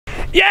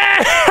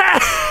Yeah!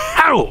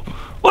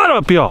 What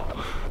up, y'all?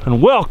 And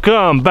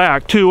welcome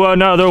back to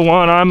another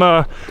one.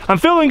 I'm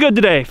feeling good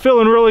today.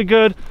 Feeling really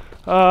good.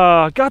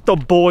 Got the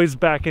boys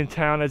back in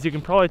town, as you can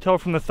probably tell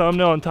from the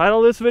thumbnail and title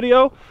of this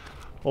video.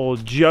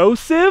 Old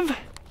Joseph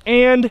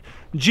and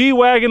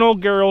G-Wagon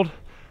old Gerald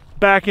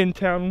back in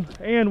town,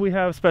 and we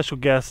have a special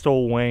guest,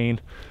 old Wayne.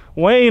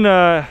 Wayne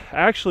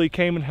actually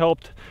came and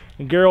helped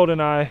Gerald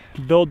and I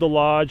build the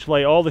lodge,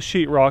 lay all the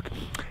sheetrock,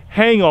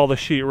 hang all the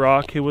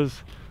sheetrock. It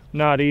was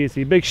not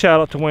easy. Big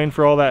shout out to Wayne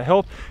for all that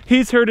help.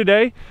 He's here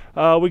today.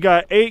 We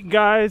got 8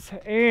 guys,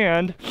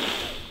 and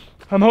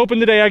I'm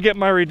hoping today I get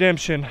my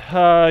redemption.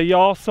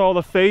 Y'all saw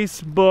the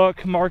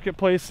Facebook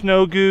Marketplace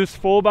Snow Goose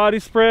full body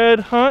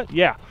spread hunt?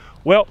 Yeah,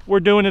 well, we're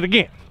doing it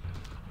again.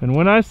 And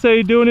when I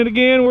say doing it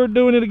again, we're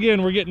doing it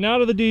again. We're getting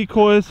out of the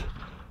decoys.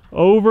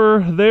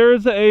 Over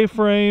there's the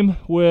A-frame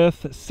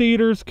with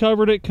cedars,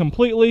 covered it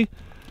completely.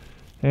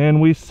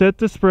 And we set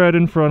the spread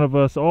in front of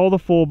us, all the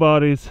full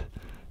bodies,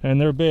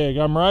 and they're big.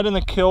 I'm right in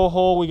the kill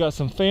hole. We got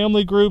some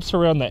family groups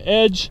around the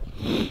edge,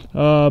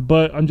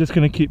 but I'm just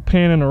gonna keep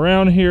panning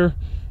around here.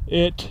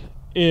 It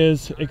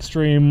is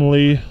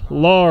extremely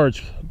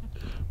large.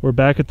 We're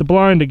back at the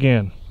blind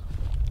again.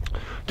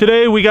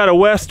 Today we got a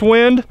west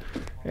wind,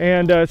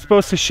 and it's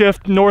supposed to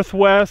shift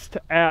northwest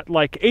at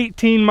like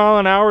 18 mile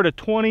an hour to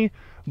 20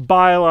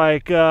 by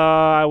like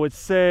I would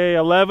say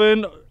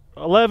 11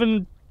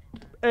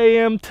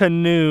 a.m. to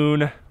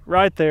noon,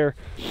 right there.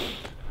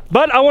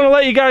 But I want to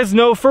let you guys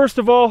know, first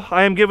of all,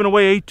 I am giving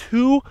away a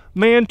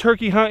 2-man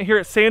turkey hunt here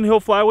at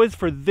Sandhill Flyways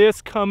for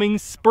this coming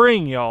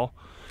spring, y'all.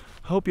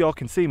 I hope y'all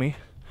can see me.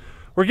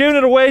 We're giving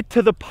it away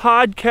to the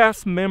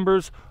podcast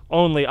members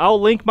only.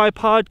 I'll link my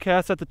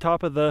podcast at the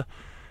top of the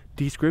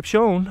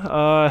description.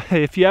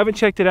 If you haven't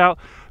checked it out,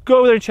 go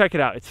over there and check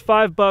it out. It's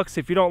 $5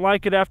 if you don't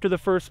like it after the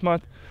first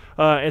month,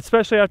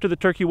 especially after the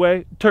turkey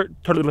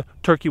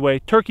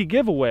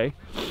giveaway.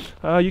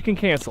 You can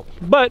cancel,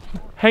 but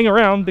hang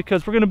around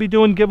because we're going to be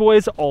doing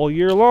giveaways all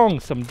year long.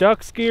 Some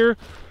ducks gear,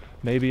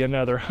 maybe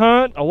another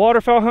hunt, a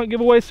waterfowl hunt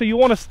giveaway. So you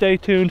want to stay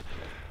tuned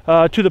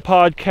to the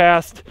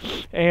podcast,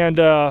 and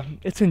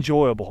it's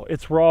enjoyable.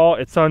 It's raw,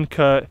 it's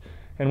uncut,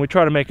 and we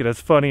try to make it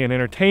as funny and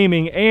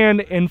entertaining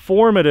and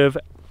informative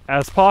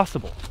as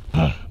possible.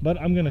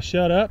 But I'm gonna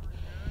shut up.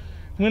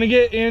 I'm gonna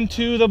get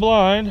into the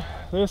blind.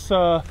 This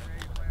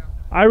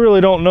I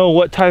really don't know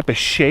what type of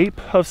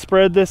shape of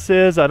spread this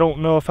is. I don't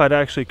know if I'd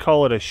actually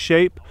call it a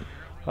shape,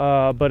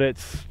 but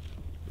it's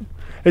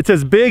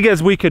as big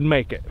as we could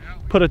make it,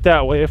 put it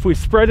that way. If we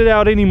spread it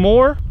out any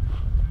more,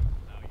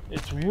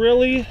 it's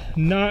really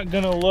not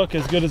gonna look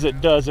as good as it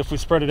does if we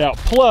spread it out.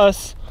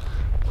 Plus,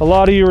 a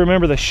lot of you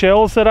remember the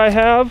shells that I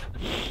have.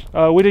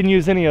 We didn't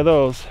use any of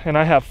those, and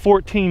I have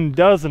 14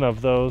 dozen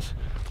of those.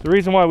 The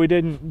reason why we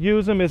didn't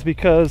use them is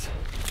because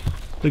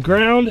the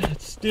ground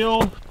is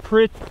still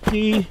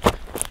pretty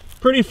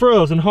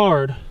frozen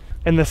hard.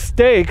 And the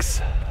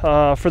stakes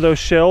for those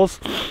shells,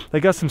 they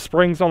got some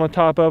springs on the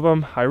top of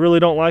them. I really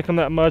don't like them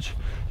that much.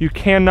 You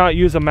cannot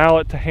use a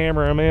mallet to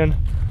hammer them in,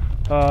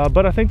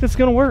 but I think that's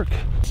gonna work.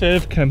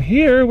 Siv, come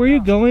here. Where are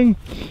you going?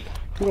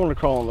 I'm going to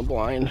crawl in the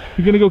blind.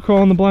 You're gonna go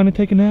crawl in the blind and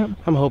take a nap?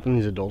 I'm hoping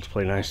these adults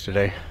play nice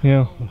today.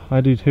 Yeah, I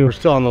do too. We're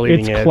still on the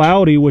leading edge. It's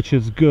cloudy, which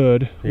is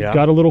good. Yeah.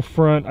 Got a little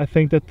front. I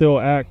think that they'll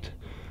act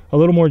a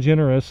little more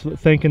generous,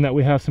 thinking that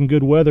we have some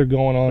good weather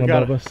going on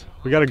above us.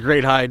 We got a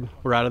great hide.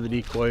 We're out of the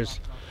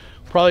decoys.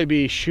 Probably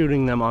be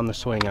shooting them on the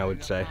swing, I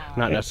would say.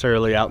 Not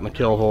necessarily out in the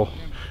kill hole.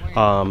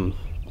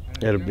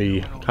 It'll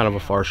be kind of a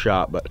far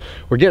shot, but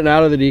we're getting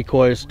out of the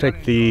decoys,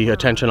 take the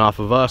attention off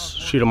of us,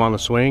 shoot them on the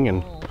swing,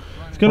 and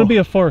it's going to be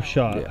a far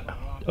shot. Yeah.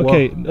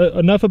 Okay, well,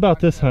 enough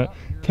about this hunt.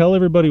 Tell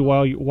everybody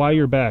why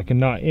you're back and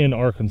not in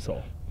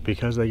Arkansas.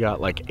 Because they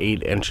got like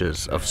 8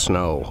 inches of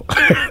snow.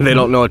 They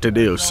don't know what to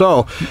do.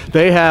 So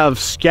they have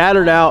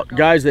scattered out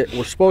guys that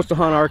were supposed to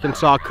hunt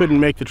Arkansas, couldn't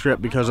make the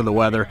trip because of the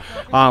weather.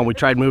 We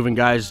tried moving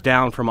guys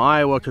down from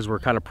Iowa because we're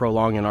kind of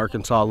prolonging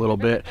Arkansas a little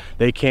bit.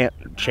 They can't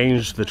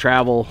change the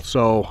travel.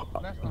 So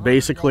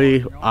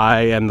basically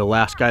I am the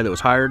last guy that was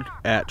hired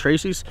at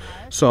Tracy's.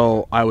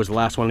 So I was the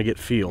last one to get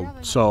field.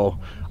 So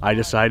I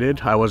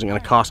decided I wasn't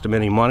going to cost him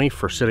any money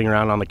for sitting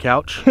around on the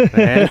couch,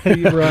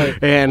 and, right.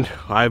 And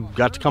I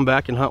got to come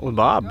back and hunt with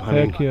Bob.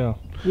 Heck yeah.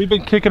 We've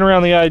been kicking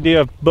around the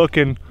idea of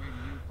booking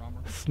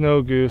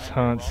snow goose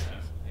hunts,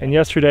 and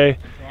yesterday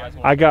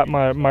I got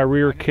my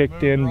rear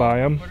kicked in by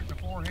him.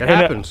 It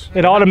happens.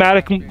 It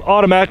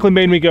automatically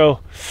made me go,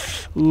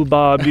 ooh,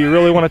 Bob, do you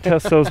really want to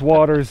test those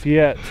waters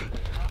yet?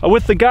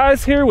 With the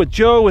guys here, with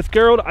Joe, with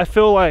Gerald, I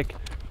feel like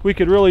we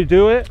could really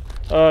do it.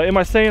 Am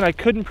I saying I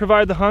couldn't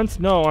provide the hunts?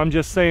 No, I'm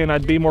just saying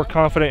I'd be more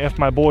confident if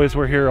my boys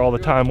were here all the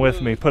time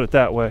with me, put it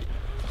that way.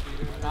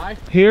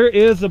 Here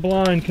is the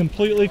blind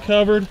completely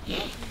covered.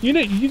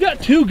 You got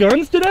 2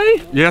 guns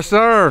today? Yes,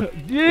 sir.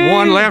 Yeah.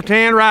 One left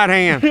hand, right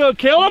hand.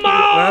 Kill them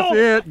all!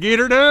 That's it. Get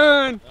her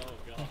done.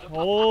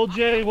 Old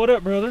Jay, what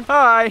up, brother?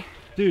 Hi.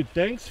 Dude,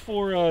 thanks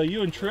for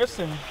you and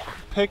Tristan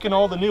picking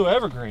all the new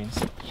evergreens.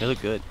 They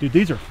look good. Dude,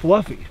 these are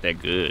fluffy. They're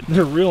good.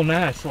 They're real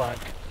nice, like.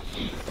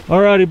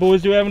 Alrighty,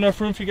 boys, do we have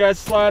enough room for you guys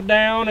to slide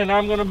down? And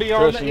I'm gonna be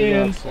on the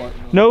ends.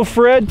 No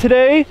Fred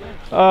today.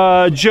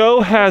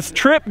 Joe has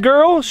Trip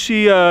Girl.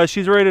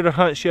 She's ready to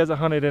hunt. She hasn't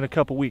hunted in a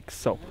couple weeks,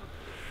 so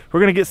we're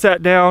gonna get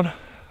sat down.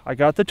 I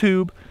got the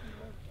tube.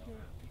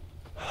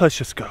 Let's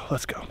just go.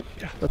 Let's go.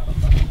 Yeah.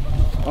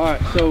 All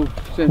right. So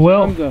since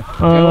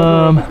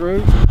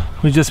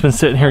we've just been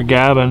sitting here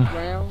gabbing.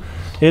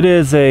 It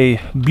is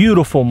a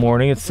beautiful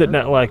morning. It's sitting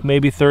at like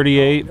maybe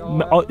 38.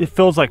 It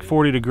feels like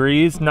 40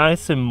 degrees.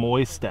 Nice and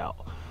moist out.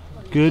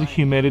 Good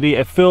humidity.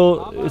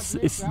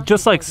 It's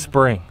just like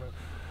spring.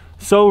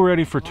 So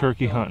ready for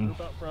turkey hunting.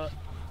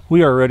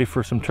 We are ready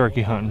for some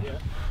turkey hunting.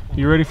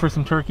 You ready for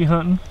some turkey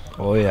hunting?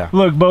 Oh yeah.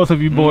 Look, both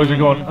of you boys are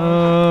going,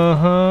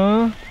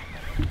 uh-huh.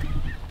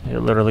 It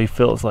literally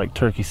feels like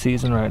turkey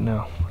season right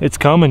now. It's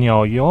coming,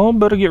 y'all. Y'all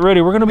better get ready.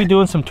 We're gonna be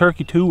doing some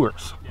turkey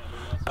tours.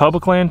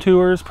 Public land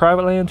tours,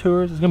 private land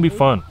tours. It's gonna be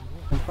fun.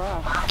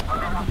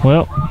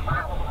 Well,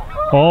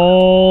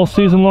 all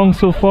season long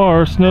so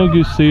far, snow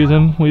goose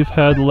season, we've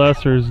had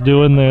lessers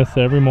doing this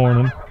every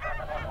morning.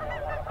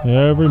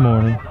 Every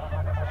morning.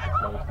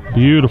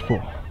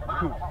 Beautiful.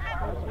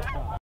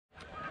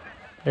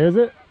 Is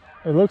it?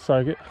 It looks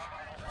like it.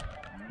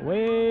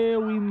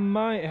 Well, we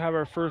might have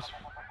our first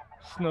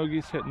snow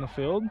geese hitting the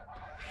field.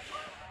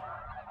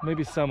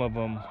 Maybe some of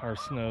them are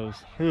snows.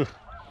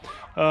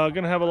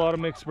 Gonna have a lot of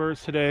mixed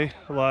birds today,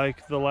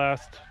 like the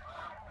last,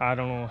 I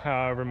don't know,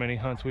 however many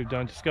hunts we've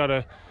done. Just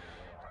gotta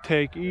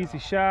take easy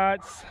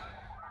shots,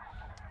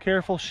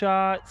 careful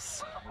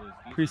shots,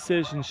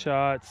 precision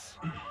shots,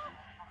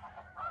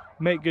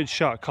 make good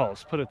shot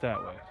calls, put it that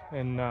way,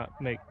 and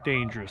not make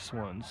dangerous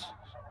ones.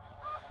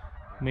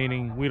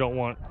 Meaning we don't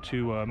want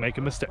to make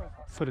a mistake,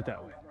 put it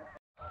that way.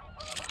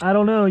 I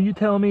don't know, you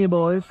tell me,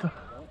 boys.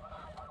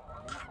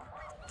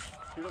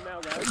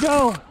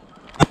 Go!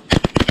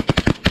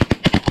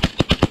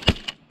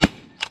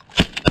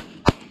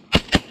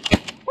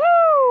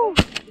 Woo!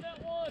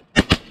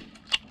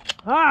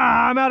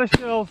 Ah, I'm out of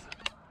shells.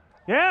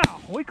 Yeah,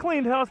 we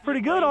cleaned house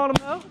pretty good on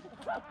them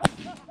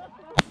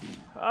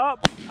though.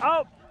 Up,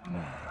 up.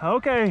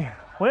 Okay,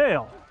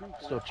 well.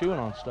 Still chewing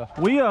on stuff.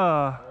 We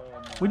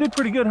did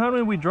pretty good. How many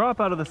did we drop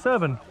out of the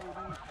 7?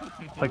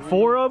 Like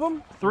 4 of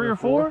them? 3 or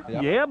 4?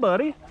 Yep. Yeah,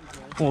 buddy.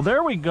 Well,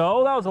 there we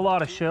go. That was a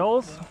lot of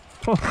shells.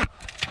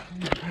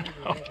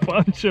 A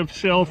bunch of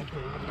shells.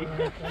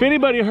 If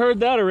anybody heard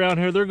that around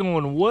here, they're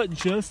going, what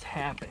just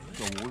happened?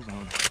 A war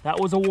zone. That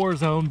was a war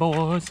zone,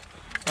 boys.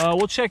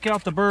 We'll check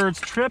out the birds.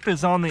 Trip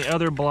is on the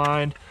other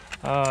blind,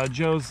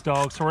 Joe's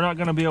dog, so we're not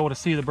going to be able to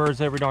see the birds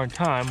every darn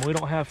time. We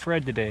don't have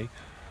Fred today.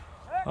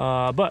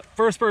 But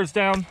first bird's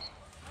down.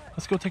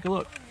 Let's go take a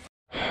look.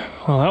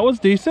 Well, that was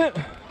decent.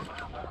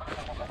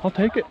 I'll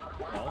take it.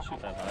 I'll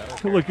shoot that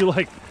high. Look, you're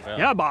like,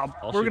 yeah, Bob,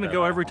 we're going to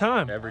go every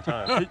time. Every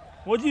time.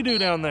 What'd you do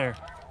down there?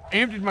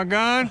 Emptied my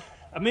gun.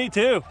 Me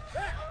too.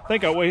 I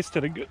think I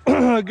wasted a good,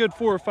 a good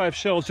 4 or 5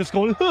 shells just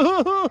going.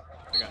 I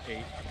got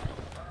 8.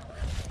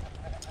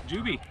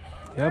 Juvie.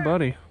 Yeah,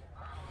 buddy.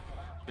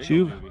 Big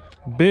old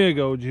Big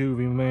old juvie.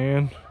 juvie,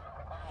 man.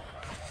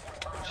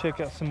 Check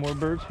out some more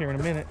birds here in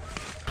a minute.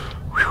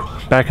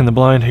 Whew. Back in the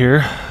blind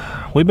here.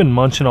 We've been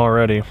munching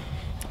already.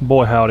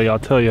 Boy howdy, I'll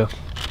tell you.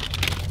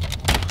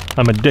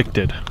 I'm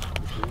addicted.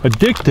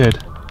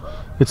 Addicted.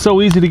 It's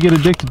so easy to get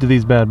addicted to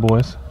these bad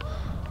boys.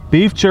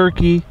 Beef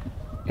jerky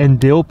and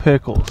dill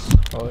pickles.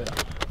 Oh yeah.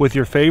 With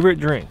your favorite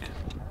drink.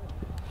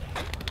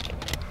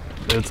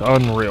 It's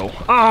unreal.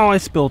 Oh, I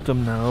spilt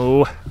them.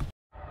 No.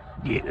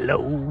 Get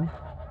low.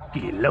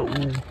 Get low.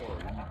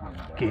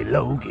 Get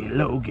low, get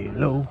low, get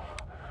low.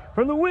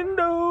 From the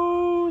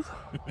windows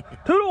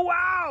to the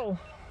wow.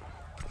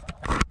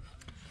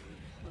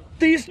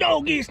 These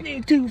snow geese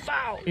need to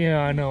foul. Yeah,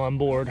 I know, I'm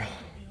bored.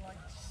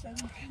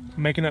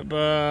 Making up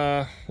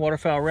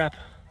waterfowl rap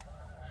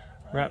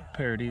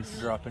parodies.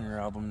 Dropping your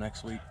album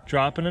next week.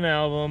 Dropping an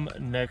album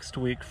next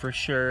week for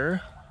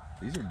sure.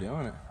 These are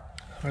doing it.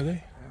 Are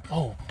they?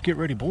 Oh, get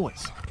ready,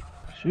 boys.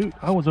 Shoot,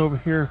 I was over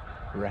here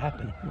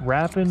rapping,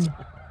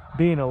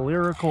 being a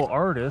lyrical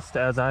artist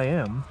as I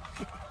am.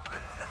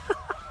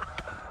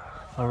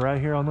 All right,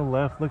 here on the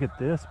left, look at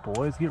this,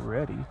 boys. Get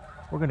ready.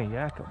 We're gonna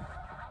yak them.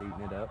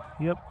 Eating it up.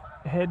 Yep.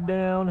 Head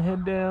down,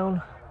 head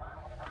down.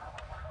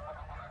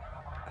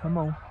 Come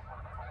on.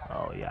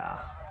 Oh yeah.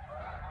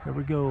 Here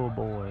we go,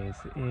 boys.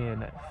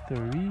 In 3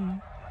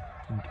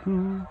 and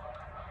 2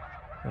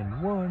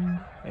 and 1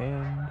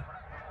 and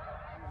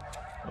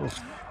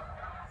oof.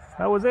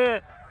 That was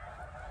it.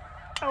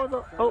 That was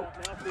a, oh.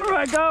 All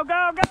right, go,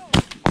 go, go.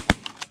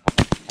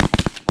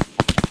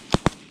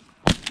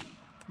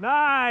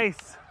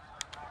 Nice.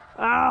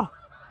 Oh,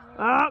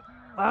 oh,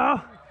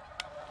 oh.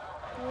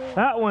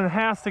 That one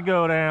has to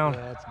go down.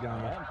 Yeah, it's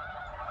gone.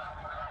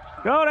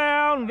 Go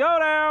down, go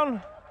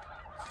down.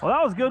 Well,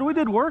 that was good. We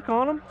did work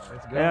on him.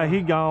 Yeah,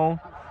 he gone.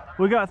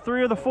 We got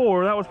 3 of the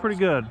 4. That was pretty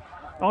good.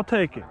 I'll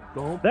take it.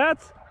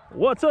 That's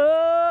what's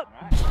up.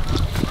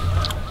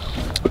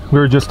 We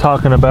were just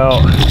talking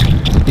about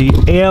the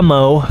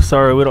ammo.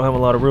 Sorry, we don't have a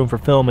lot of room for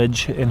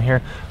filmage in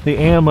here. The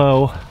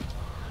ammo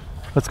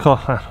let's call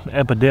it an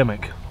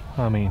epidemic.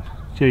 I mean,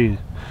 geez.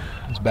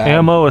 It's bad.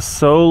 Ammo is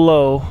so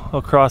low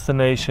across the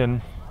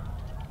nation.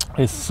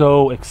 It's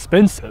so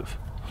expensive.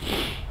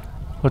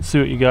 Let's see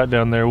what you got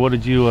down there.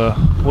 What'd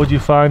you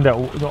find at,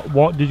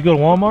 did you go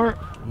to Walmart?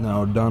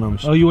 No,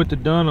 Dunham's. Oh, you went to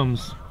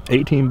Dunham's.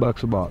 18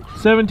 bucks a box.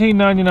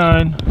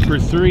 $17.99 for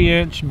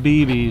 3-inch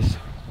BBs.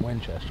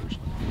 Winchesters.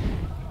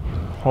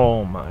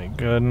 Oh my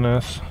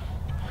goodness.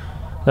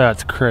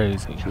 That's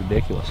crazy. It's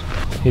ridiculous.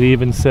 It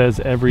even says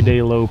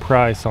everyday low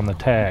price on the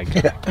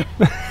tag.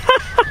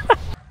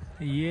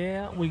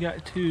 Yeah, we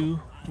got two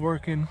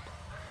working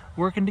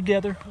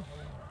together,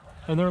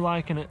 and they're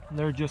liking it.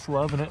 They're just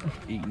loving it.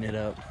 Eating it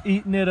up.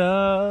 Eating it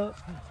up.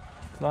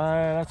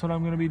 That's what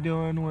I'm gonna be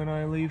doing when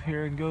I leave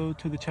here and go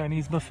to the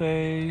Chinese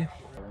buffet.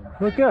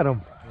 Look at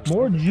them.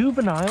 More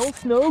juvenile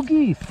snow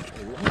geese.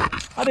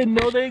 I didn't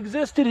know they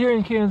existed here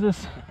in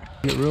Kansas.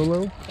 Get real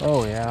low?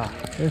 Oh yeah.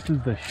 This is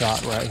the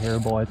shot right here,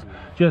 boys.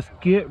 Just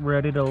get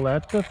ready to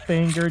let the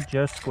finger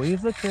just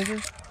squeeze the trigger.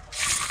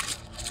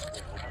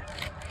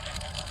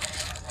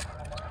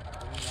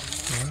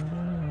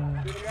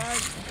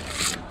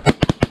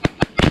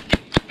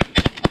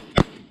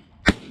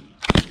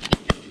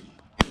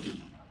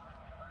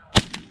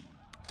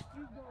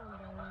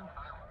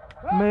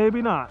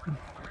 Maybe not.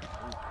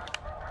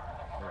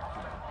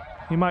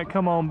 He might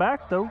come on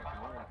back though.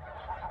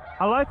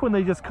 I like when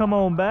they just come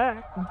on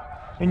back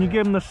and you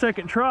give them the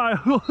second try.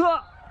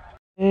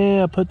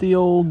 Yeah, put the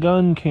old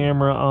gun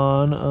camera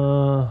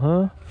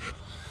on.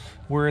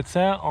 Where it's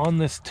at on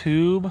this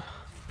tube,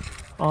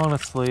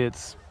 honestly,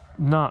 it's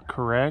not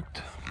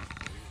correct.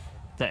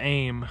 It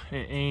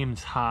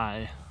aims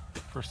high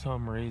for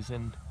some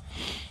reason.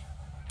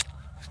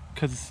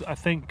 I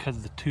think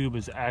because the tube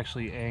is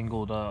actually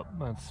angled up.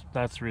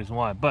 That's the reason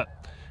why. But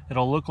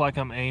it'll look like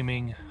I'm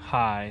aiming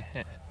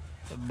high,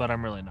 but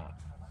I'm really not.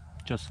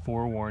 Just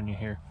forewarn you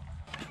here.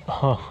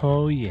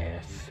 Oh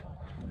yes.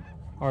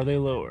 Are they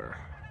lower?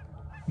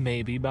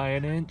 Maybe by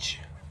an inch.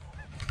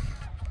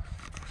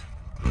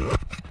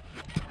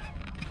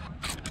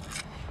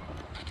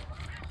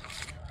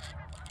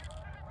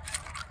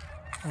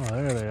 Oh,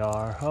 there they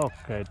are.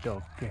 Okay,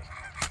 okay.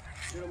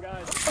 Shoot 'em,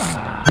 guys.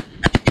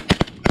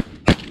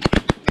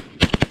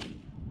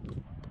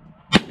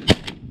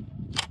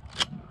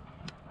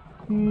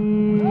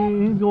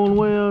 He's going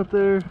way out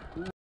there.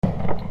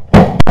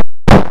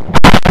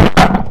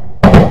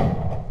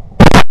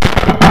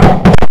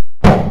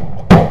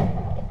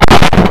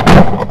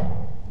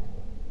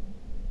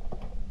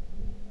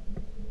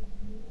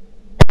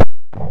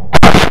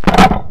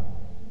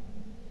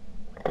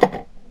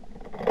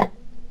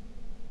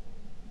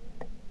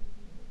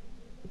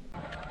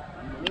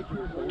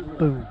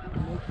 Boom.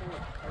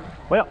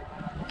 Well,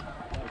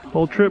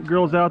 whole trip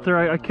girls out there.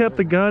 I kept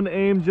the gun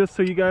aimed just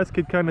so you guys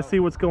could kind of see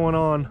what's going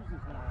on.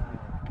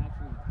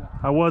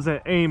 I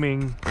wasn't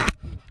aiming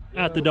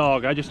at the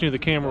dog. I just knew the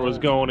camera was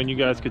going and you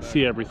guys could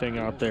see everything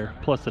out there,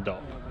 plus the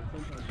dog.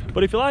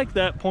 But if you like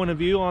that point of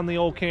view on the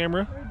old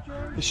camera,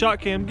 the shot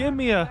cam, give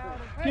me a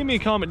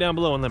comment down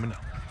below and let me know.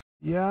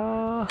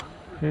 Yeah,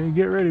 and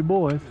get ready,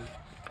 boys.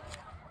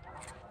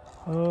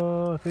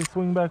 If they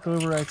swing back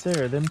over right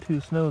there, them two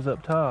snows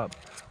up top.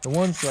 The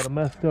one's got a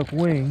messed up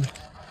wing.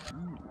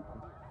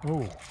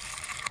 Oh,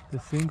 the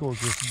single's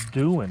just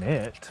doing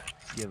it.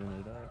 Giving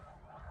it up.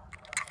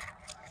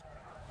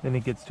 Then he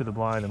gets to the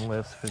blind and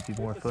lifts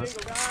 50 more foot.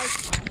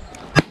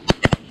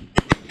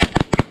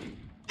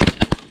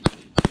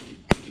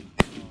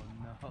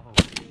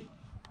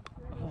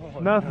 Oh,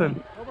 no.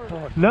 Nothing.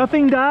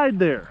 Nothing died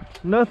there.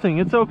 Nothing.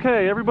 It's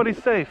okay.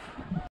 Everybody's safe.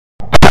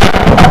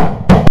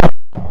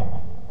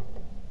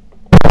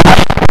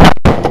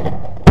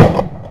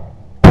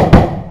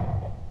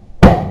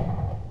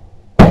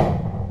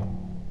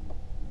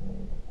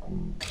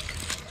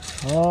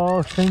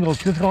 Oh, single's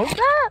just going,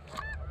 ah!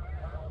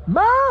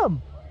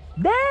 Mom!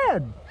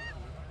 Dad!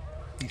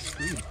 He's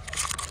screwed.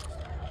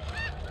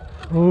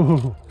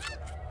 Oh.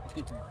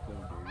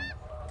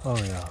 Oh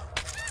yeah.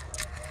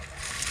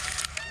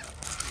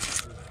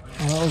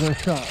 Oh, that was our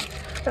shot.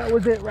 That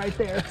was it right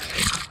there.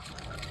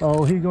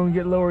 Oh, he's gonna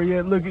get lower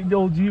yet. Look at the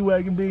old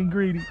G-Wagon being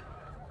greedy.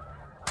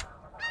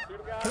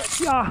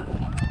 Yeah.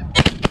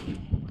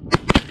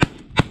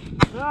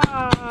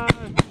 Ah.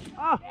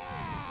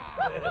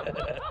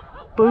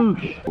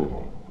 Boosh.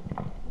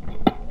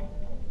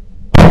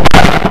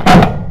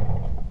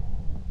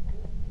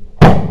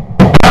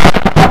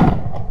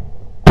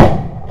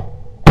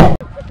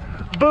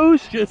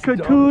 Boosh,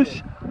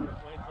 Katoosh.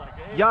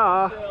 Yeah.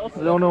 I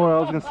don't know what I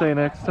was gonna say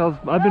next.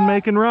 I've been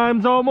making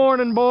rhymes all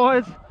morning,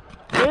 boys.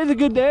 Today's a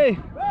good day.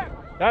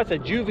 That's a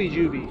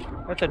juvie.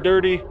 That's a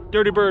dirty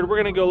bird. We're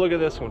gonna go look at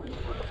this one.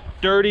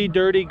 Dirty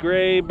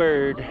gray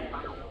bird.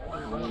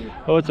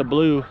 Oh, it's a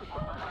blue.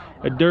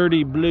 A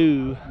dirty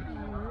blue.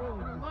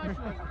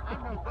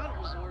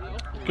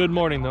 Good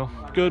morning though.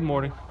 Good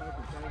morning.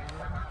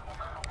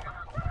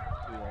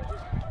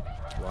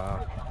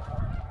 Wow.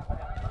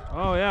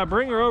 Oh yeah,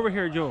 bring her over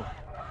here, Joe.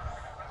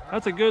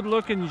 That's a good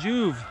looking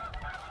juve.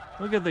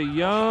 Look at the I don't know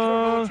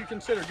young. what you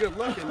consider good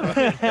looking.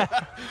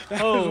 That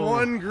is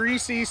one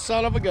greasy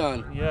son of a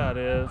gun. Yeah, it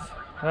is.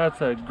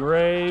 That's a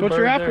gray. That's what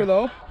you're after, there.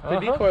 though. They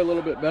decoy a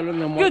little bit better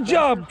than Good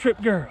job, Trip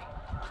Girl.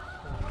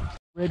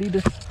 Ready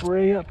to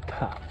spray up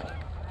top.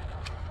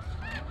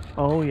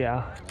 Oh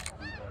yeah.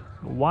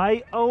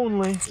 White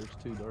only. There's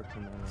 2 darts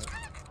in there.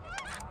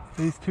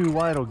 These 2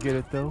 white will get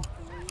it though.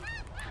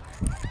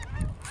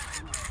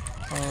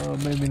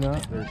 Maybe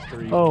not. There's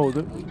 3. Oh,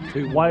 the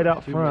 2 white more,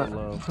 out 2 more front.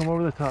 low. Come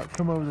over the top.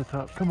 Come over the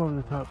top. Come over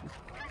the top.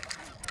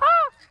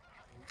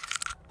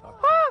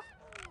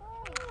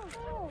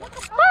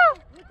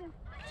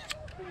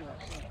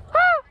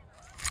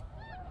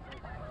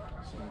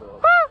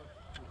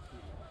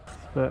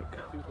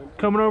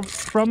 Coming over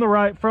from the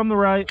right, from the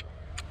right.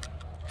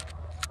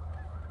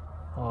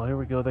 Oh, here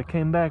we go. They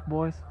came back,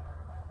 boys.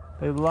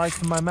 They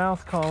liked my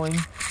mouth calling.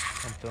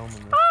 I'm filming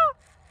this.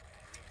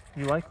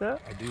 You like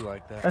that? I do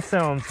like that. That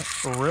sounds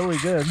really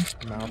good.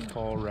 Mouth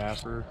call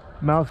rapper.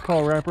 Mouth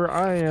call rapper.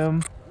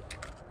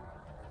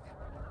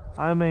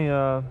 I'm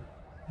a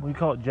we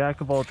call it jack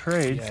of all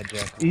trades. Yeah,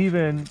 jack.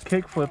 Even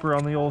kick flipper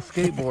on the old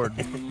skateboard.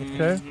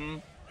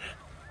 Okay.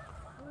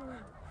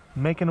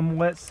 Making them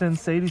wet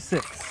since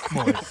 '86,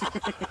 boys.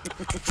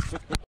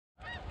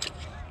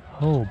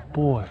 Oh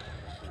boy,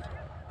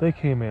 they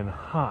came in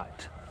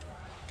hot,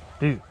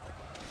 dude.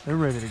 They're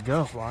ready to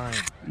go. Flying.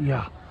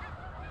 Yeah,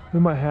 we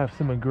might have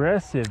some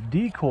aggressive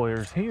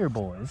decoyers here,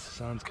 boys.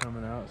 Sun's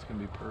coming out. It's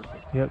gonna be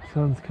perfect. Yep,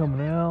 sun's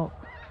coming out.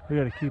 We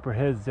got to keep our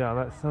heads down.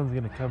 That sun's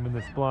gonna come in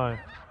this blind.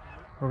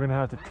 We're gonna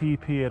have to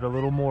TP it a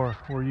little more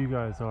where you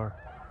guys are,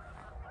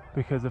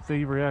 because if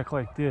they react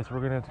like this,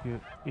 we're gonna have to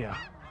get. Yeah.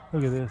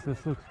 Look at this,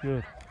 this looks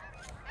good.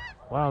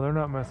 Wow, they're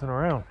not messing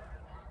around.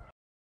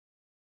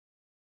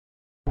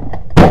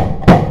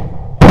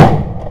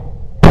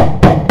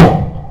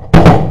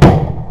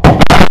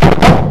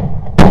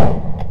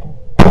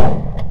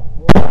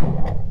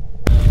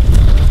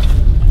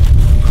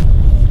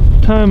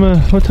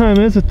 What time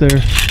is it there?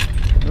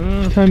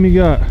 What time you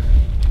got?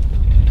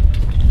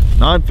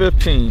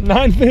 9:15.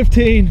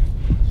 9:15.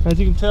 As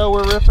you can tell,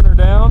 we're ripping her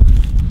down.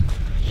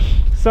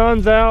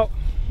 Sun's out.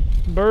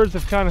 Birds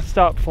have kind of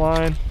stopped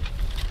flying.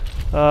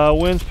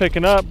 Wind's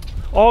picking up.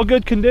 All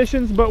good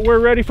conditions, but we're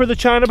ready for the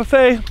China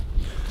buffet.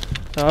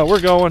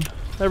 We're going.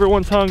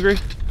 Everyone's hungry.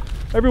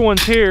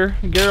 Everyone's here.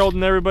 Gerald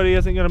and everybody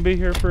isn't going to be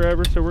here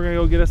forever, so we're going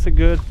to go get us a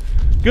good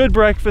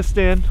breakfast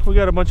in. We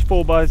got a bunch of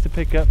full buys to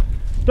pick up.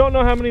 Don't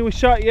know how many we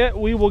shot yet.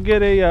 We will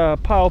get a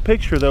pile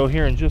picture though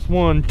here in just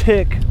one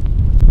tick.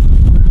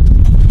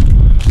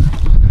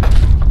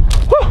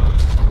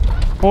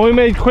 Well, we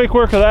made quick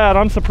work of that.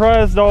 I'm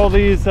surprised all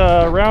these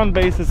round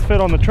bases fit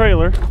on the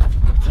trailer.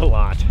 It's a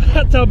lot.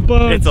 That's a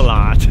bunch. It's a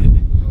lot.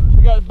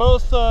 We got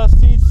both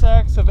seed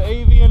sacks of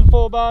avian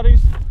full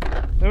bodies.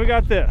 Then we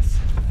got this.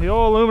 The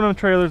old aluminum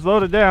trailer's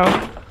loaded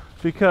down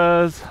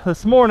because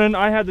this morning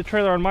I had the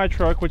trailer on my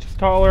truck, which is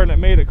taller, and it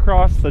made it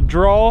across the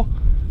draw.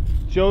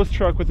 Joe's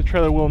truck with the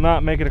trailer will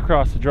not make it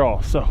across the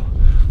draw. So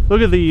look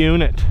at the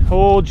unit.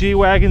 Old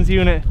G-Wagon's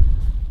unit.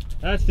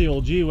 That's the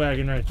old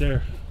G-Wagon right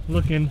there.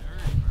 Looking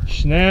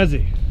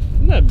snazzy.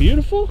 Isn't that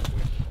beautiful?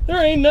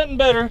 There ain't nothing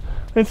better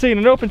than seeing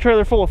an open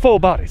trailer full of full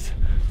bodies,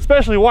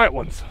 especially white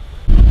ones.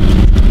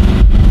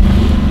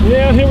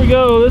 Yeah, here we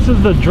go. This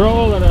is the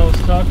draw that I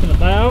was talking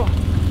about.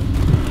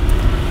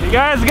 You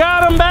guys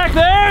got them back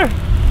there?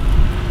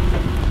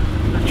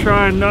 I'm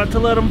trying not to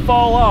let them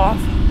fall off.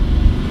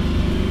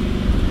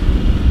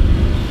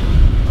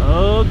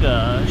 Oh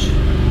gosh.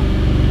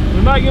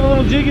 We might get a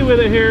little jiggy with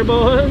it here,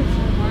 boys.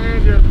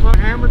 Man, just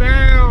hammer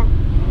down.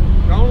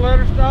 Don't let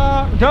her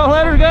stop. Don't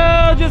let her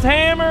go. Just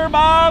hammer,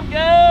 Bob.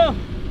 Go.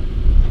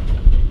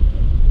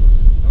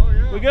 Oh,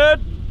 yeah. We good?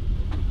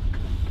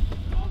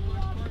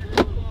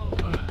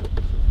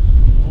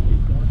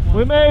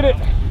 We made it.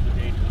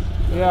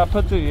 Yeah,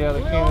 put the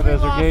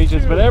Canada's are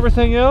gauges, but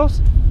everything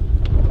else.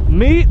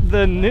 Meet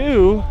the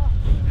new,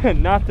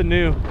 not the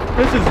new.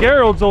 This is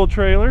Gerald's old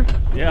trailer.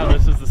 Yeah,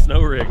 this is the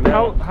snow rig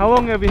now. How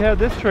long have you had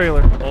this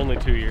trailer? Only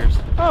 2 years.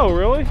 Oh,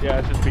 really? Yeah,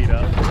 it's just beat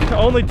up.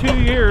 Only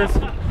 2 years,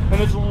 and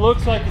it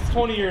looks like it's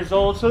 20 years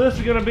old. So this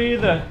is gonna be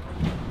the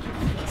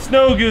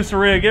snow goose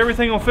rig.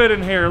 Everything will fit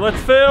in here. Let's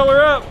fill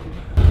her up.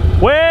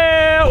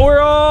 Well,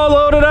 we're all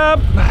loaded up,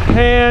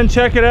 and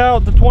check it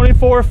out, the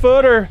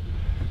 24-footer.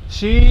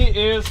 She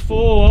is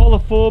full. All the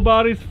full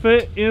bodies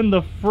fit in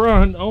the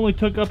front. Only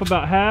took up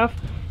about half.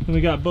 And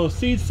we got both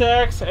seed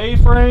sacks,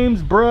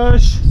 A-frames,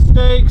 brush,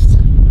 stakes.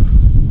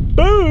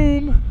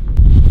 Boom!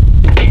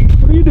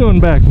 What are you doing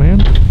back,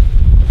 man?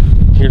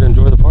 Here to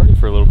enjoy the party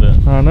for a little bit.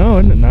 I know,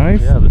 isn't it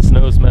nice? Yeah, the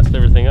snow's messed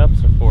everything up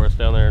for us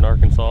down there in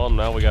Arkansas, and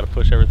now we got to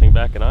push everything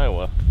back in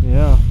Iowa.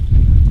 Yeah.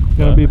 It's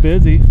gonna be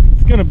busy.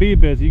 It's gonna be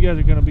busy. You guys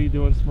are gonna be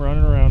doing some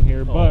running around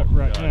here, but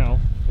right God. now,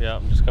 Yeah,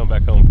 I'm just coming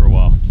back home for a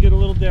while. get a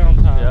little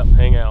downtime. Yep,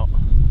 hang out.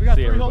 We got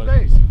See 3 whole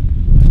everybody. days.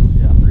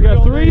 Yeah, We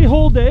got 3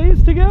 whole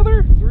days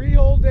together? 3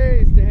 whole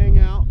days to hang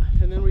out,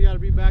 and then we got to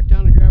be back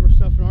down to grab our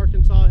stuff in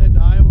Arkansas, head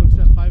to Iowa, and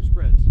set 5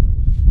 spreads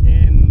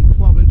and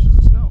 12 inches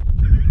of snow.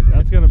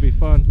 That's gonna be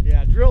fun.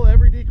 Yeah, drill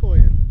every decoy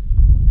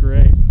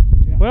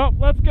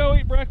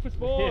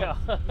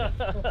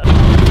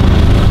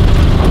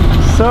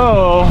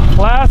So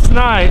last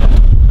night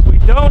we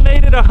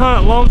donated a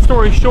hunt, long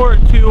story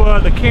short, to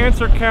the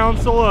Cancer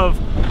Council of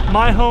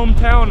my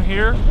hometown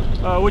here,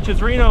 which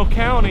is Reno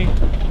County,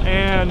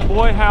 and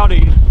boy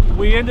howdy,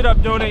 we ended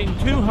up donating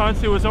 2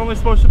 hunts. It was only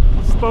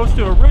supposed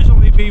to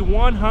originally be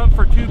 1 hunt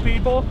for 2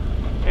 people,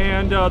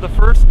 and the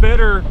first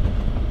bidder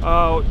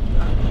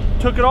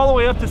took it all the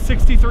way up to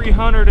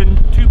 $6,300,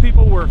 and 2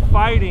 people were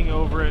fighting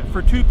over it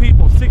for 2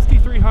 people,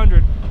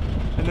 $6,300.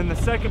 And then the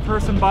second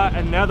person bought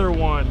another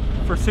one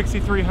for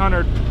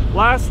 $6,300.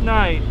 Last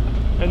night,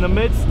 in the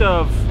midst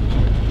of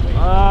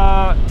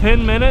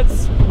 10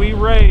 minutes, we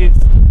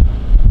raised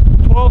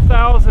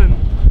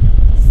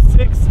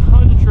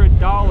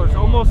 $12,600,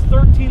 almost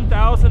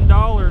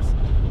 $13,000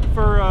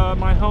 for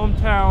my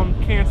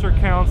hometown Cancer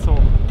Council.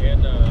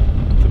 And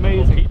it's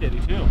amazing. He did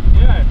it too.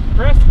 Yeah,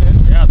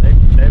 Preston. Yeah,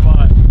 they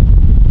bought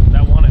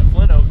that one at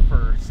Flint Oak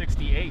for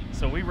 68.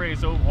 So we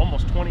raised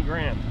almost 20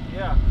 grand.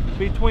 Yeah,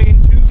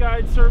 between 2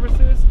 guide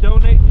services,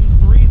 donating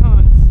 3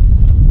 hunts,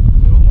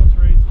 we almost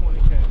raised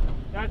 20K.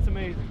 That's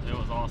amazing. It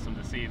was awesome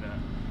to see that.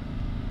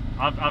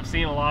 I've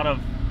seen a lot of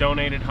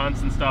donated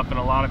hunts and stuff, and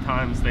a lot of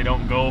times they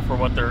don't go for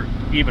what they're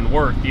even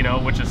worth, you know,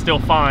 which is still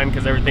fine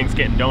because everything's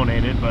getting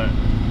donated, but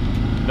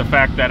the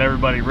fact that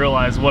everybody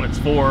realized what it's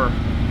for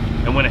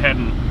and went ahead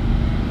and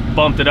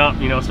bumped it up,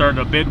 you know, started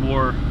a bid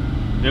war,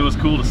 it was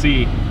cool to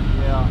see.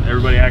 Yeah.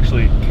 Everybody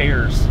actually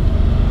cares.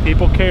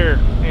 People care,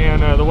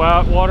 and the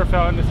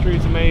waterfowl industry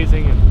is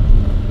amazing. And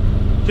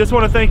just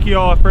want to thank you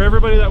all for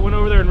everybody that went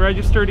over there and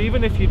registered.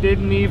 Even if you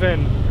didn't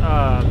even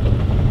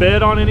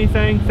bid on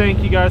anything,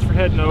 thank you guys for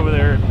heading over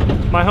there.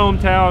 My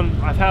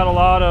hometown, I've had a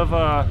lot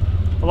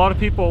of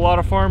people, a lot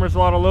of farmers, a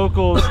lot of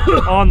locals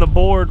on the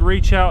board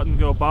reach out and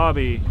go,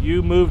 Bobby,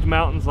 you moved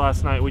mountains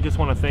last night. We just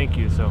want to thank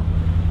you. So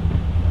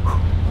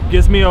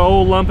gives me a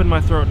old lump in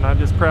my throat, and I'm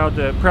just proud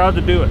to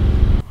do it.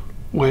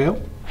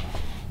 Well,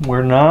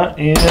 we're not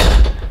in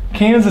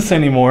Kansas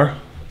anymore.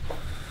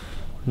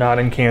 Not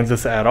in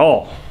Kansas at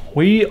all.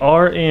 We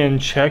are in,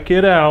 check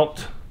it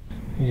out.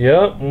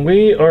 Yep,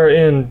 we are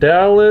in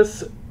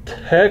Dallas,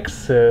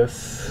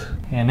 Texas.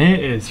 And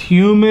it is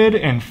humid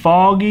and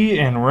foggy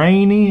and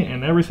rainy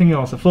and everything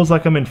else. It feels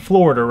like I'm in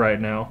Florida right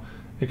now.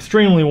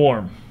 Extremely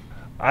warm.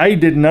 I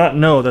did not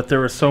know that there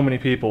were so many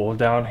people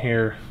down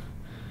here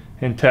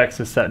in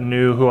Texas that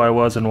knew who I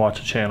was and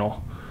watched the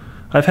channel.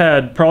 I've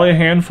had probably a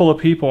handful of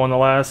people in the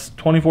last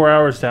 24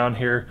 hours down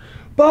here,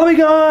 Bobby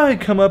Guy,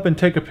 come up and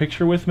take a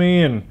picture with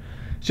me, and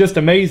it's just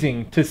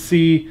amazing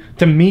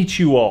to meet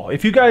you all.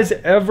 If you guys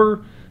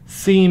ever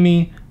see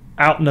me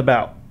out and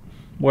about,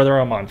 whether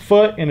I'm on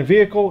foot, in a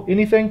vehicle,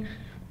 anything,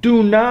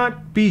 do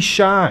not be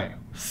shy.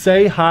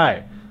 Say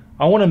hi.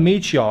 I want to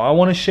meet y'all. I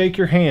want to shake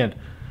your hand.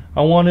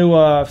 I want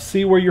to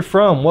see where you're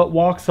from, what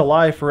walks of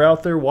life are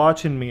out there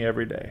watching me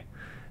every day.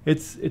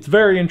 It's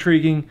very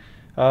intriguing.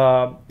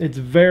 It's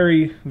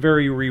very,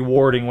 very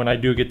rewarding when I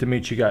do get to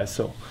meet you guys.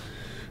 So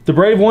the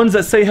brave ones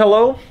that say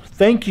hello,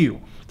 thank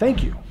you.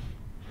 Thank you.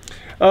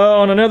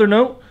 On another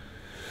note,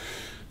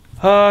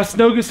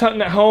 snow goose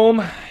hunting at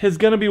home is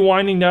going to be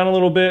winding down a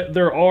little bit.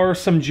 There are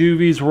some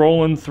juvies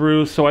rolling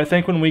through, so I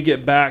think when we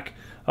get back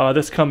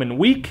this coming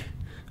week,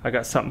 I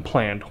got something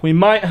planned. We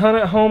might hunt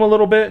at home a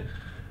little bit,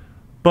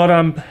 but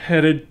I'm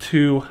headed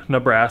to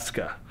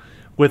Nebraska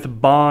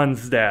with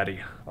Bond's daddy.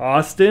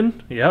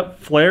 Austin, yep,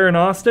 Flair and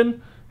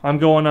Austin. I'm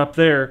going up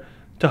there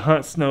to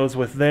hunt snows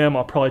with them.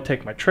 I'll probably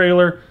take my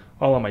trailer,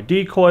 all of my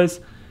decoys,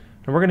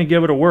 and we're going to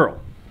give it a whirl.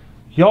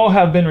 Y'all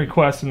have been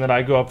requesting that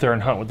I go up there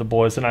and hunt with the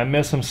boys, and I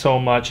miss them so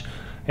much,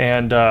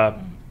 and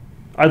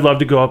I'd love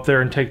to go up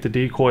there and take the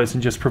decoys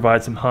and just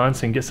provide some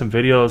hunts and get some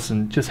videos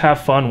and just have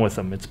fun with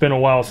them. It's been a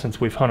while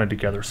since we've hunted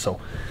together, so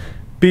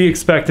be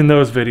expecting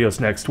those videos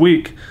next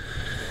week.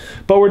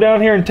 But we're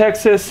down here in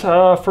Texas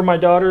for my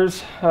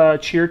daughter's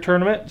cheer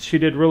tournament. She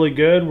did really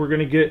good. We're going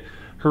to get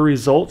her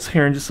results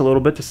here in just a little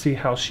bit to see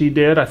how she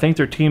did. I think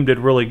their team did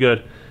really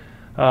good.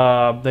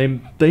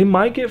 They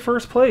might get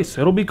first place.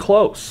 It'll be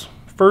close.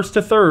 First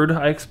to third,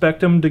 I expect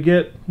them to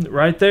get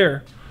right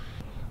there.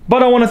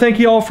 But I want to thank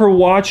you all for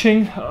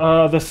watching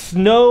the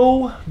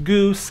Snow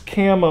Goose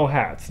camo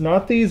hats.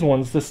 Not these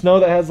ones, the snow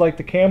that has like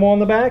the camo on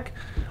the back.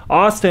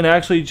 Austin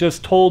actually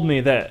just told me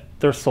that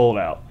they're sold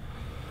out.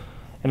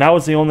 And I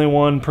was the only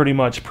one pretty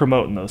much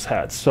promoting those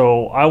hats.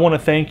 So I want to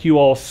thank you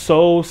all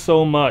so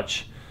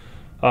much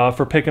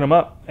for picking them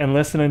up and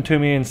listening to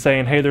me and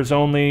saying, hey, there's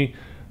only,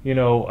 you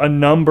know, a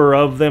number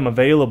of them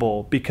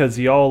available because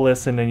y'all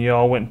listened and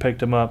y'all went and picked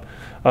them up.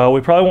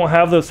 We probably won't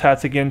have those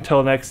hats again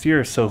until next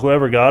year. So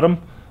whoever got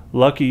them,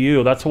 lucky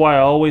you. That's why I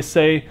always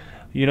say,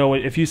 you know,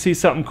 if you see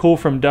something cool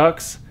from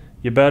Ducks,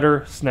 you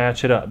better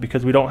snatch it up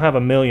because we don't have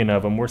a million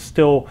of them. We're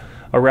still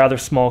a rather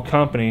small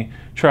company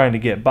trying to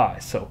get by.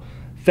 So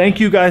thank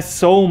you guys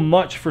so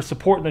much for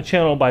supporting the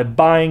channel by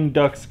buying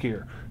Ducks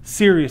gear.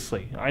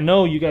 Seriously, I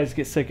know you guys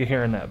get sick of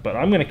hearing that, but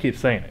I'm going to keep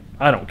saying it.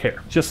 I don't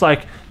care. Just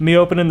like me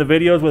opening the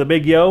videos with a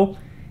big yo,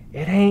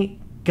 it ain't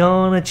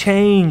gonna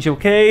change,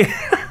 okay?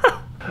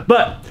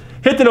 But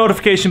hit the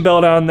notification bell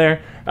down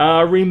there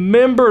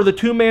Remember the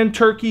 2-man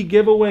turkey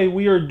giveaway.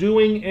 We are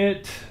doing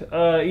it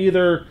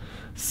either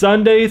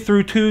Sunday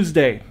through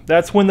Tuesday.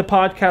 That's when the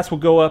podcast will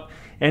go up,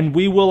 and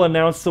we will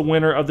announce the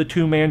winner of the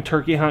 2-man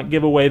turkey hunt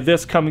giveaway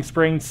this coming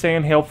spring.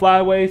 Sand, hail,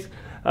 flyways.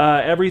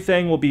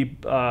 Everything will be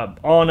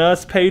on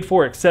us, paid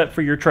for, except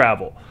for your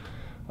travel.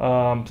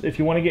 If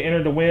you want to get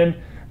entered to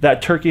win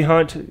that turkey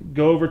hunt,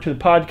 go over to the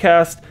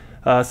podcast,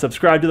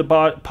 subscribe to the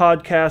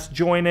podcast,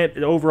 join it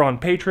over on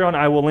Patreon.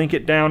 I will link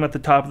it down at the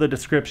top of the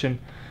description.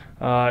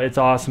 It's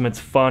awesome. It's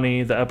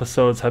funny. The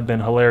episodes have been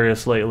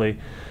hilarious lately,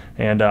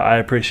 and I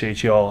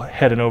appreciate you all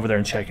heading over there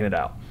and checking it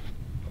out.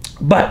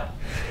 But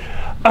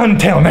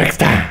until next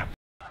time.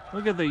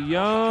 Look at the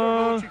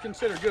young. What you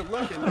consider good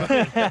looking.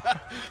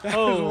 That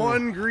is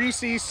one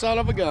greasy son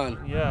of a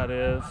gun. Yeah, it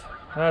is.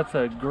 That's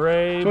a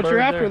gray. That's what you're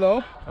after, there.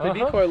 though. They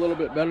decoy a little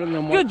bit better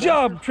than one. Good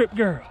job, Trip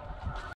Girl.